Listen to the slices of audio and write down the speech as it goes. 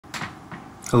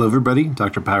Hello everybody,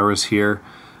 Dr. Powers here.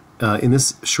 In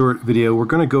this short video, we're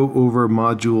going to go over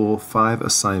Module 5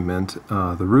 assignment,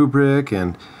 the rubric,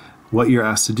 and what you're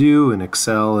asked to do in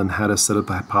Excel, and how to set up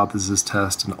a hypothesis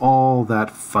test, and all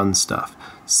that fun stuff.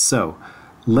 So,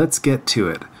 let's get to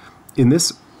it. In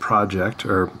this project,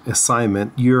 or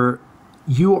assignment, you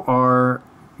are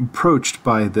approached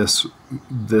by this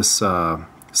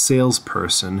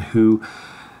salesperson who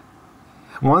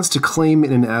wants to claim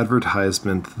in an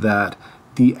advertisement that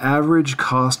the average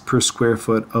cost per square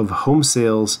foot of home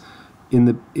sales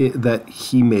that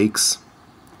he makes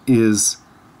is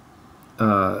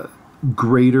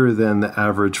greater than the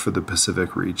average for the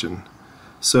Pacific region.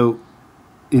 So,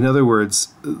 in other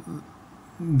words,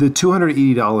 the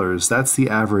 $280, that's the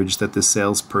average that the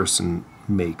salesperson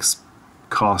makes,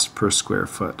 cost per square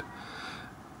foot.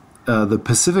 The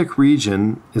Pacific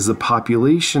region is the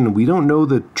population. We don't know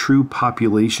the true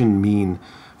population mean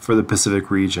for the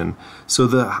Pacific region. So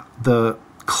the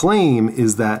claim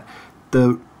is that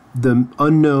the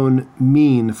unknown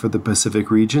mean for the Pacific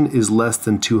region is less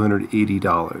than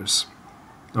 $280.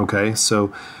 Okay,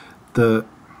 so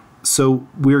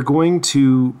we're going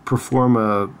to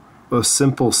perform a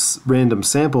simple random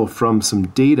sample from some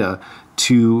data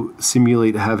to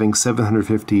simulate having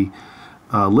 750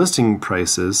 listing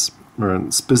prices,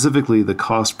 or specifically the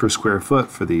cost per square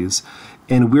foot for these,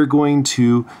 and we're going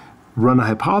to run a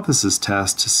hypothesis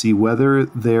test to see whether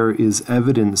there is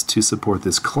evidence to support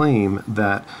this claim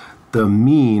that the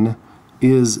mean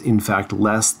is in fact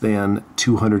less than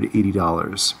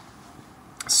 $280.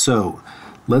 So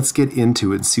let's get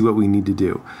into it and see what we need to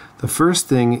do. The first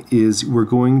thing is we're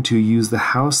going to use the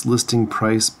house listing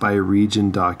price by region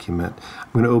document.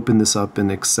 I'm going to open this up in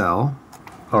Excel.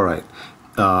 All right.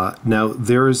 Now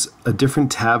there's a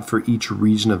different tab for each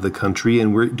region of the country,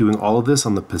 and we're doing all of this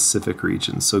on the Pacific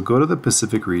region. So go to the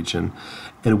Pacific region,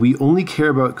 and we only care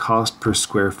about cost per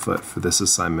square foot for this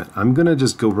assignment. I'm going to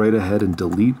just go right ahead and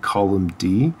delete column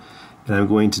D, and I'm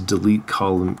going to delete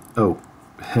column, oh,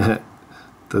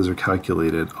 those are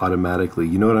calculated automatically.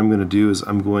 You know what I'm going to do is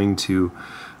I'm going to,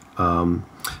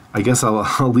 I guess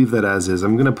I'll leave that as is.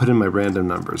 I'm going to put in my random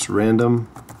numbers. Random.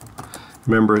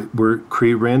 Remember, we're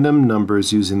create random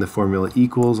numbers using the formula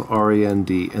equals RAND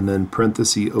and then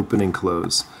parenthesis open and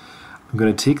close. I'm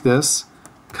going to take this,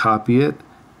 copy it,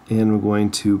 and I'm going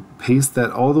to paste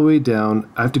that all the way down.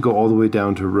 I have to go all the way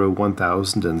down to row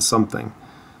 1000 and something.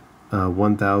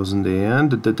 1000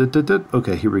 and,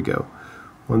 okay, here we go.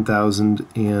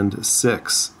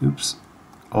 1006, oops,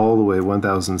 all the way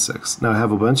 1006. Now I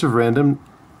have a bunch of random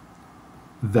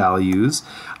values.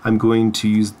 I'm going to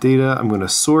use data. I'm going to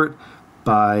sort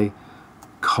by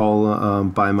column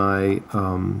by my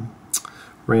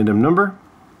random number,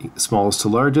 smallest to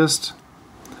largest.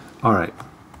 All right.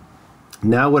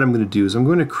 Now what I'm going to do is I'm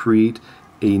going to create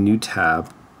a new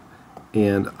tab,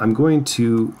 and I'm going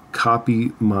to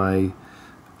copy my.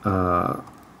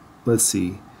 Let's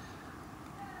see.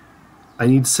 I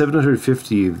need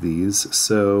 750 of these,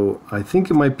 so I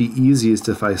think it might be easiest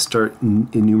if I start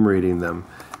enumerating them.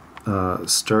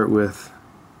 Start with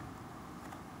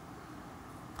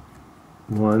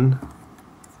 1,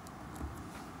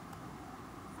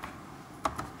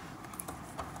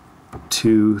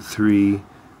 2, 3.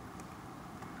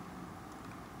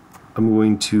 I'm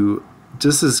going to,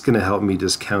 this is going to help me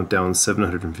just count down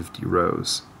 750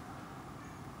 rows.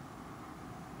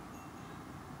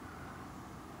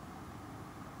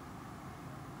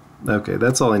 Okay,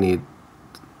 that's all I need.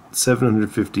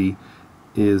 750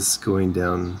 is going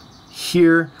down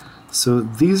here. So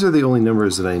these are the only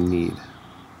numbers that I need.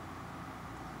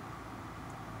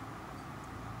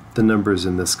 The numbers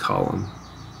in this column.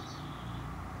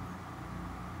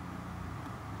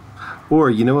 Or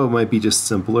you know what might be just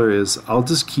simpler is I'll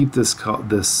just keep this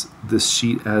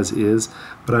sheet as is,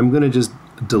 but I'm going to just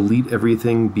delete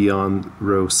everything beyond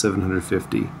row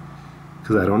 750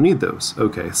 because I don't need those.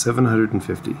 Okay,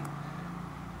 750.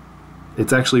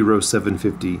 It's actually row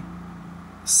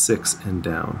 756 and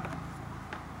down.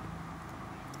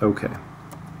 Okay.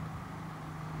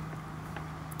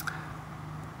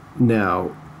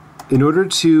 Now, in order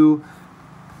to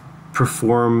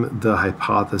perform the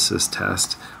hypothesis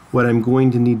test, what I'm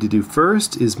going to need to do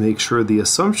first is make sure the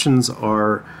assumptions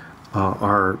are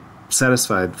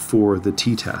satisfied for the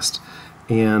t-test.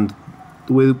 And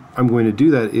the way I'm going to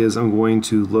do that is I'm going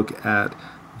to look at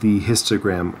the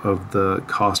histogram of the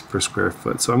cost per square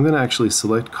foot. So I'm going to actually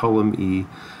select column E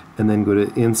and then go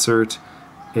to insert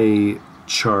a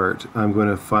chart. I'm going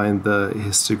to find the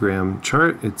histogram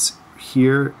chart. It's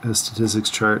here, a statistics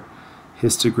chart,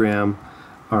 histogram.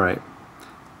 All right.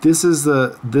 This is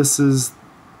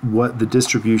what the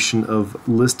distribution of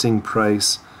listing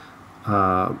price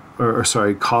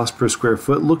cost per square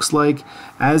foot looks like.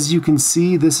 As you can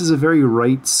see, this is a very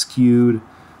right skewed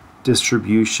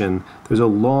distribution. There's a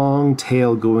long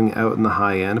tail going out in the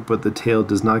high end, but the tail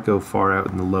does not go far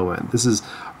out in the low end. This is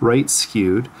right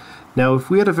skewed. Now, if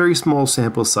we had a very small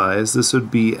sample size, this would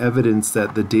be evidence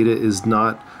that the data is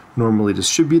not normally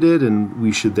distributed, and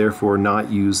we should therefore not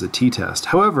use the t-test.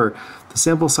 However, the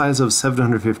sample size of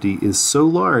 750 is so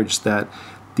large that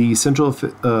the central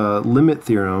limit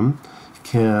theorem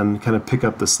can kind of pick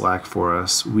up the slack for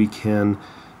us. We can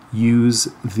use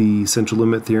the central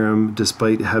limit theorem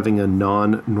despite having a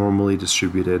non-normally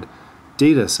distributed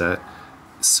data set.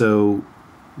 So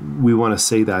we want to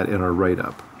say that in our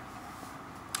write-up.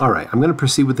 All right, I'm going to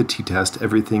proceed with the t-test.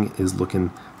 Everything is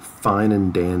looking fine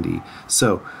and dandy.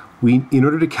 So in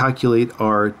order to calculate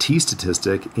our t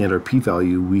statistic and our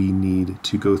p-value, we need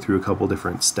to go through a couple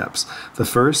different steps. The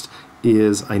first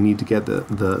is I need to get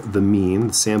the mean,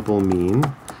 the sample mean.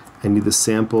 I need the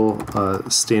sample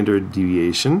standard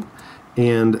deviation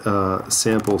and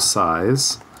sample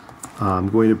size. I'm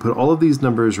going to put all of these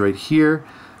numbers right here,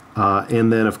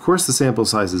 and then of course the sample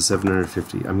size is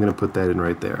 750. I'm going to put that in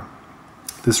right there.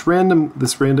 This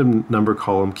random number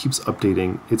column keeps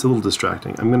updating. It's a little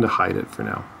distracting. I'm going to hide it for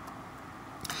now.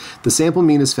 The sample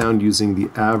mean is found using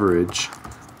the average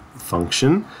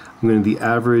function. I'm going to the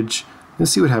average.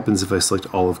 Let's see what happens if I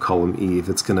select all of column E. If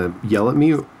it's going to yell at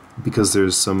me because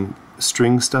there's some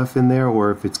string stuff in there,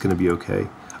 or if it's going to be okay.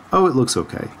 Oh, it looks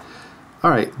okay. All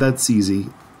right, that's easy.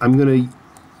 I'm going to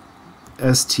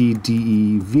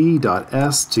stdev.s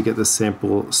to get the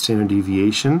sample standard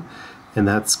deviation. And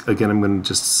that's, again, I'm going to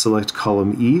just select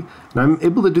column E. And I'm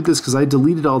able to do this because I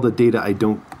deleted all the data I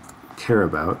don't care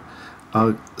about.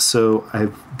 So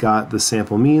I've got the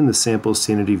sample mean, the sample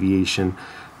standard deviation,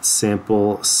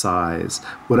 sample size.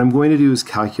 What I'm going to do is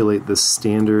calculate the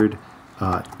standard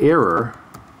error,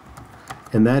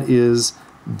 and that is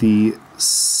the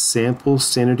sample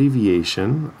standard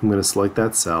deviation. I'm going to select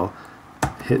that cell,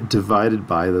 hit divided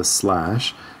by the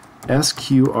slash,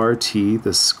 SQRT,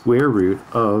 the square root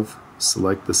of,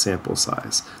 select the sample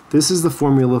size. This is the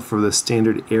formula for the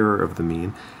standard error of the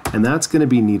mean, and that's going to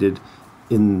be needed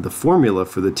in the formula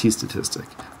for the t-statistic.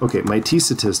 Okay, my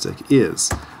t-statistic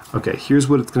is, okay, here's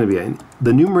what it's going to be.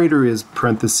 The numerator is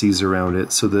parentheses around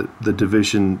it so that the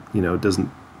division,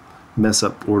 doesn't mess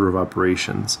up order of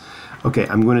operations. Okay,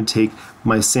 I'm going to take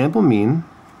my sample mean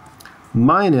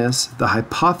minus the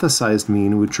hypothesized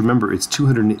mean, which remember it's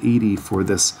 280 for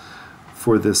this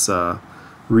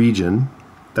region.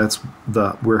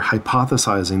 We're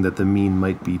hypothesizing that the mean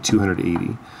might be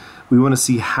 280. We want to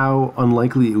see how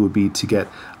unlikely it would be to get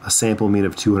a sample mean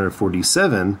of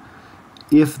 247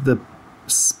 if the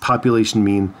population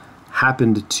mean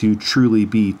happened to truly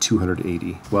be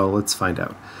 280. Well, let's find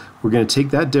out. We're going to take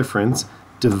that difference,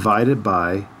 divide it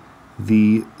by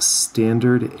the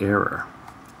standard error.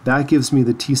 That gives me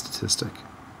the t-statistic.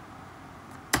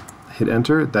 Hit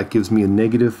enter. That gives me a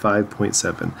negative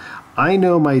 5.7. I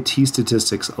know my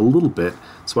t-statistics a little bit,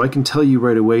 so I can tell you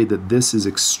right away that this is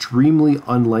extremely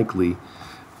unlikely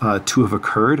to have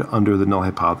occurred under the null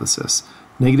hypothesis.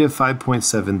 Negative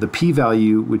 5.7, the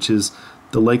p-value, which is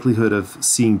the likelihood of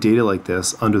seeing data like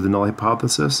this under the null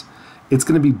hypothesis, it's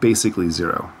going to be basically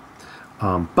 0.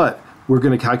 But we're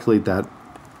going to calculate the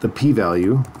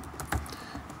p-value,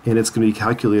 and it's going to be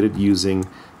calculated using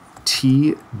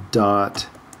t.dist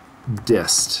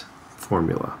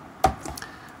formula.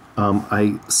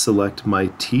 I select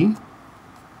my t,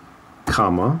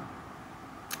 comma.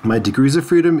 My degrees of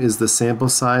freedom is the sample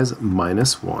size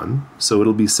minus 1, so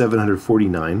it'll be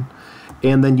 749.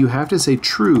 And then you have to say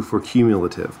true for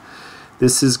cumulative.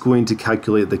 This is going to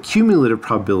calculate the cumulative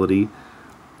probability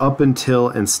up until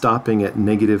and stopping at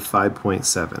negative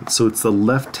 5.7. So it's the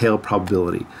left tail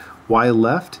probability. Why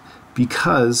left?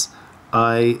 Because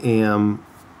I am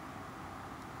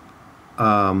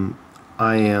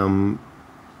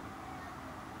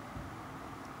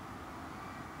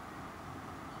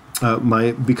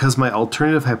because my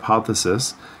alternative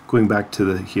hypothesis, going back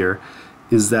to here,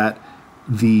 is that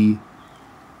the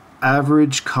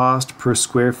average cost per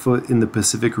square foot in the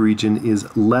Pacific region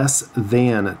is less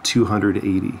than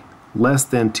 280. Less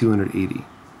than 280.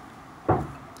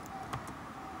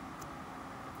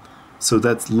 So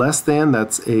that's less than,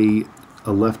 that's a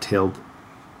left-tailed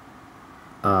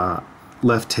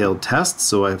test,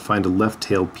 so I find a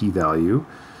left-tailed p-value,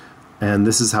 and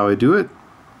this is how I do it.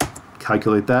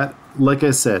 Calculate that. Like I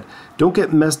said, don't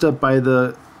get messed up by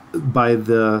the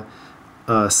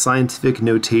scientific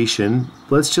notation.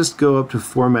 Let's just go up to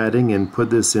formatting and put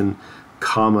this in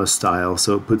comma style,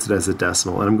 so it puts it as a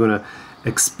decimal. And I'm going to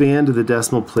expand the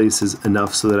decimal places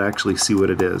enough so that I actually see what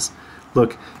it is.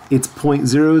 Look, it's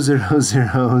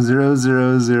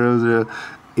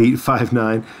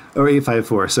 0.000000859 or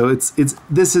 854. So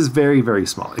this is very, very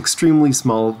small, extremely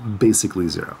small, basically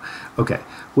zero. Okay,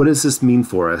 what does this mean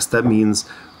for us? That means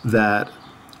that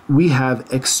we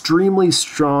have extremely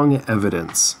strong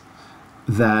evidence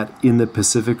that in the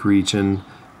Pacific region,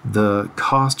 the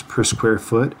cost per square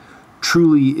foot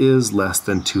truly is less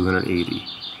than 280.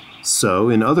 So,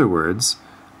 in other words,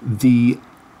 the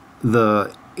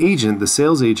agent, the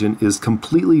sales agent, is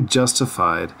completely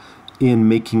justified in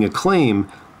making a claim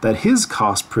that his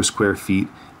cost per square feet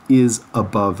is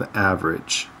above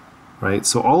average, right?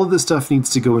 So all of this stuff needs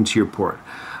to go into your report.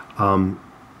 And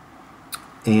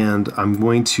I'm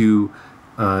going to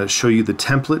show you the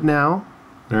template now.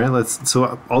 All right,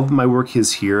 so all of my work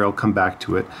is here. I'll come back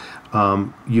to it.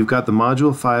 You've got the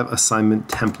Module 5 assignment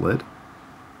template.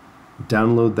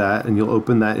 Download that and you'll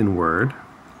open that in Word.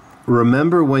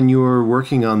 Remember, when you're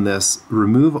working on this,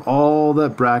 remove all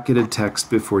that bracketed text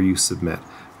before you submit.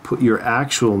 Put your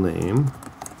actual name,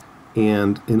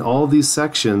 and in all these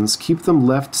sections, keep them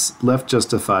left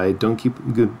justified. Don't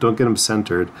get them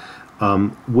centered.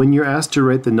 When you're asked to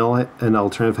write the null and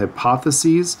alternative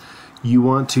hypotheses, you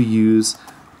want to use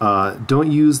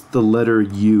don't use the letter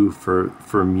U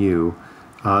for mu.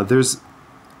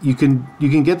 You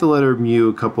can get the letter mu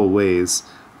a couple ways.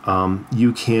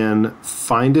 You can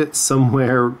find it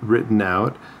somewhere written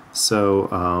out.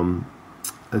 So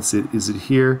let's see, is it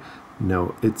here?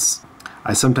 No,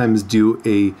 I sometimes do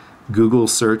a Google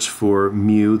search for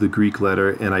mu, the Greek letter,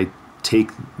 and I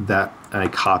take that and I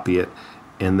copy it,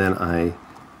 and then I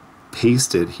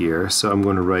paste it here. So I'm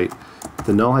going to write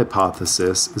the null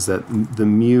hypothesis is that the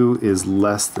mu is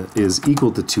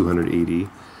equal to 280,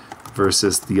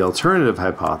 versus the alternative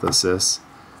hypothesis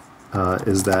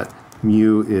is that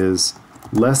mu is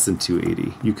less than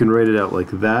 280. You can write it out like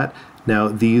that. Now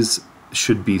these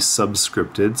should be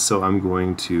subscripted, so I'm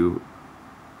going to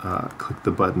click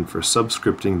the button for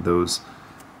subscripting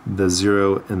the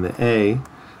 0 and the A.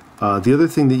 The other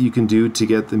thing that you can do to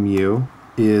get the mu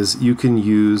is you can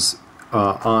use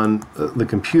on the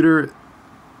computer,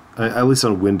 at least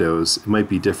on Windows, it might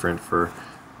be different for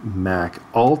Mac,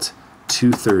 Alt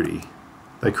 230.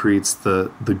 That creates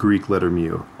the Greek letter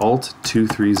mu, Alt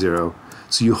 230.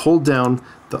 So you hold down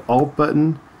the Alt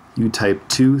button, you type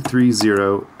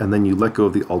 230, and then you let go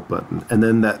of the Alt button, and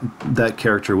then that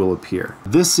character will appear.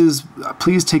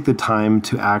 Please take the time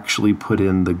to actually put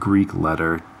in the Greek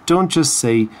letter. Don't just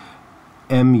say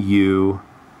mu,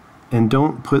 and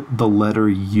don't put the letter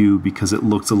U because it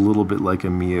looks a little bit like a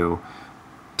mu.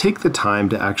 Take the time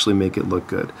to actually make it look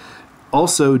good.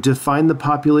 Also, define the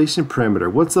population parameter.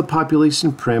 What's the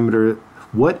population parameter?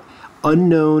 What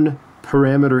unknown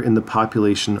parameter in the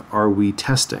population are we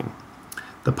testing?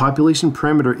 The population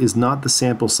parameter is not the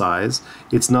sample size.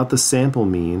 It's not the sample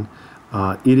mean.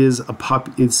 It's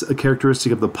a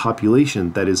characteristic of the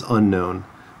population that is unknown,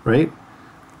 right?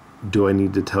 Do I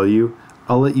need to tell you?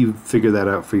 I'll let you figure that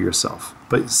out for yourself.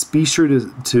 But be sure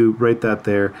to write that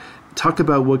there. Talk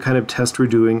about what kind of test we're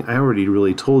doing. I already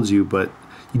really told you, but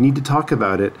you need to talk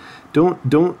about it.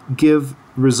 Don't give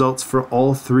results for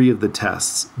all three of the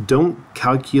tests. Don't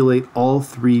calculate all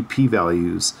three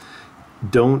p-values.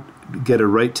 Don't get a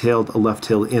right-tailed, a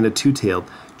left-tailed, and a two-tailed.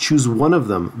 Choose one of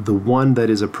them, the one that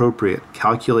is appropriate.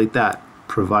 Calculate that.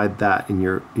 Provide that in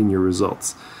your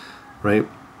results, right?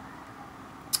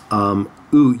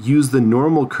 Use the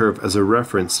normal curve as a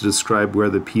reference to describe where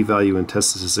the p-value and test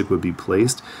statistic would be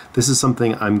placed. This is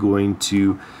something I'm going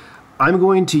to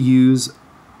use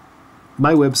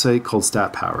my website called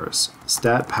StatPowers,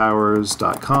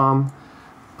 statpowers.com,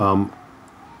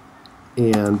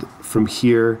 and from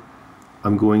here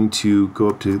I'm going to go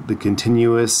up to the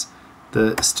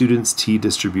student's T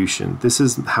distribution. This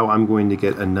is how I'm going to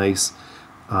get a nice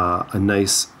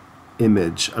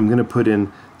image. I'm going to put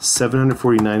in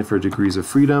 749 for degrees of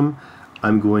freedom.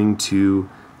 I'm going to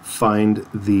find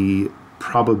the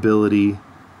probability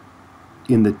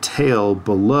in the tail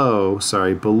below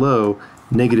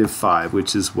 -5,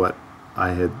 which is what I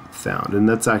had found. And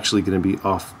that's actually going to be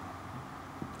off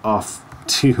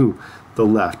to the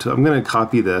left. I'm going to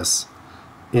copy this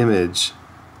image,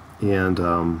 and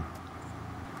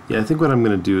yeah, I think what I'm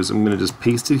going to do is I'm going to just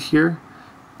paste it here,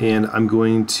 and I'm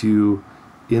going to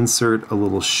insert a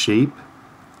little shape,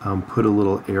 put a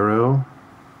little arrow,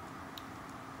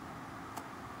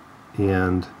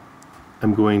 and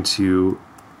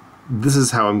this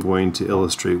is how I'm going to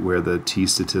illustrate where the T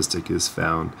statistic is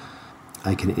found.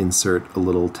 I can insert a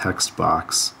little text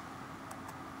box,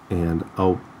 and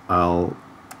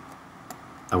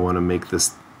I want to make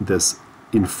this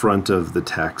in front of the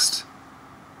text.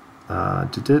 No.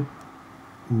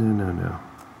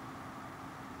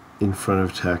 In front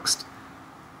of text,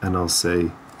 and I'll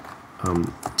say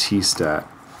T stat.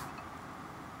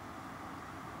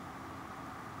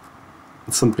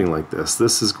 Something like this.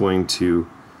 This is going to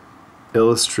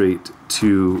illustrate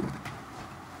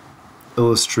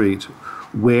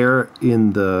where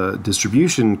in the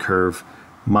distribution curve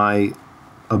my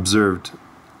observed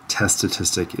test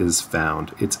statistic is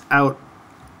found. It's out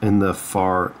in the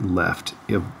far left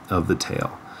of the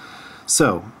tail.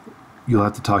 So you'll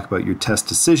have to talk about your test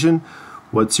decision.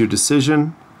 What's your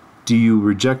decision? Do you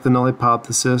reject the null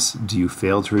hypothesis? Do you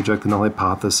fail to reject the null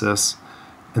hypothesis?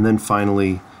 And then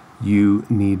finally, you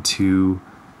need to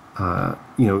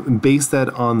base that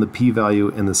on the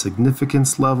p-value and the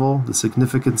significance level. The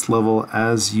significance level,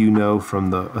 as you know from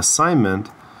the assignment,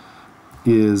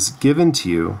 is given to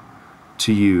you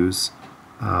to use.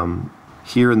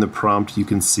 Here in the prompt, you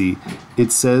can see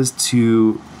it says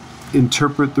to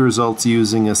interpret the results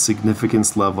using a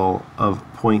significance level of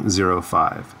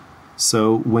 0.05.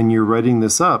 So when you're writing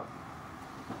this up,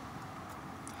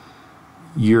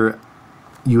 you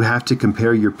have to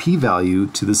compare your p-value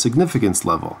to the significance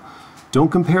level. Don't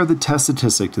compare the test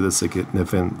statistic to the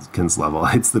significance level.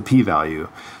 It's the p-value.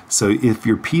 So if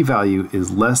your p-value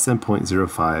is less than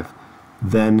 0.05,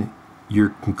 then your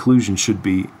conclusion should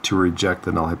be to reject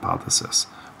the null hypothesis.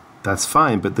 That's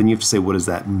fine, but then you have to say, what does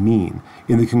that mean?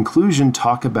 In the conclusion,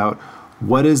 talk about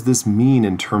what does this mean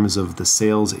in terms of the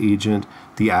sales agent,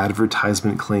 the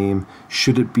advertisement claim?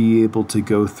 Should it be able to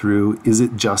go through? Is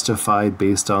it justified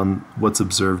based on what's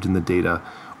observed in the data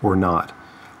or not?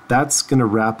 That's going to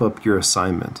wrap up your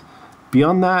assignment.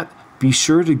 Beyond that, be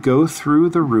sure to go through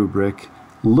the rubric,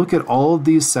 look at all of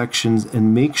these sections,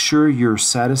 and make sure you're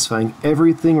satisfying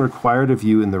everything required of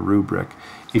you in the rubric.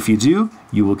 If you do,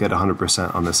 you will get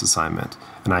 100% on this assignment,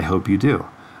 and I hope you do.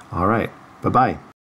 All right, bye-bye.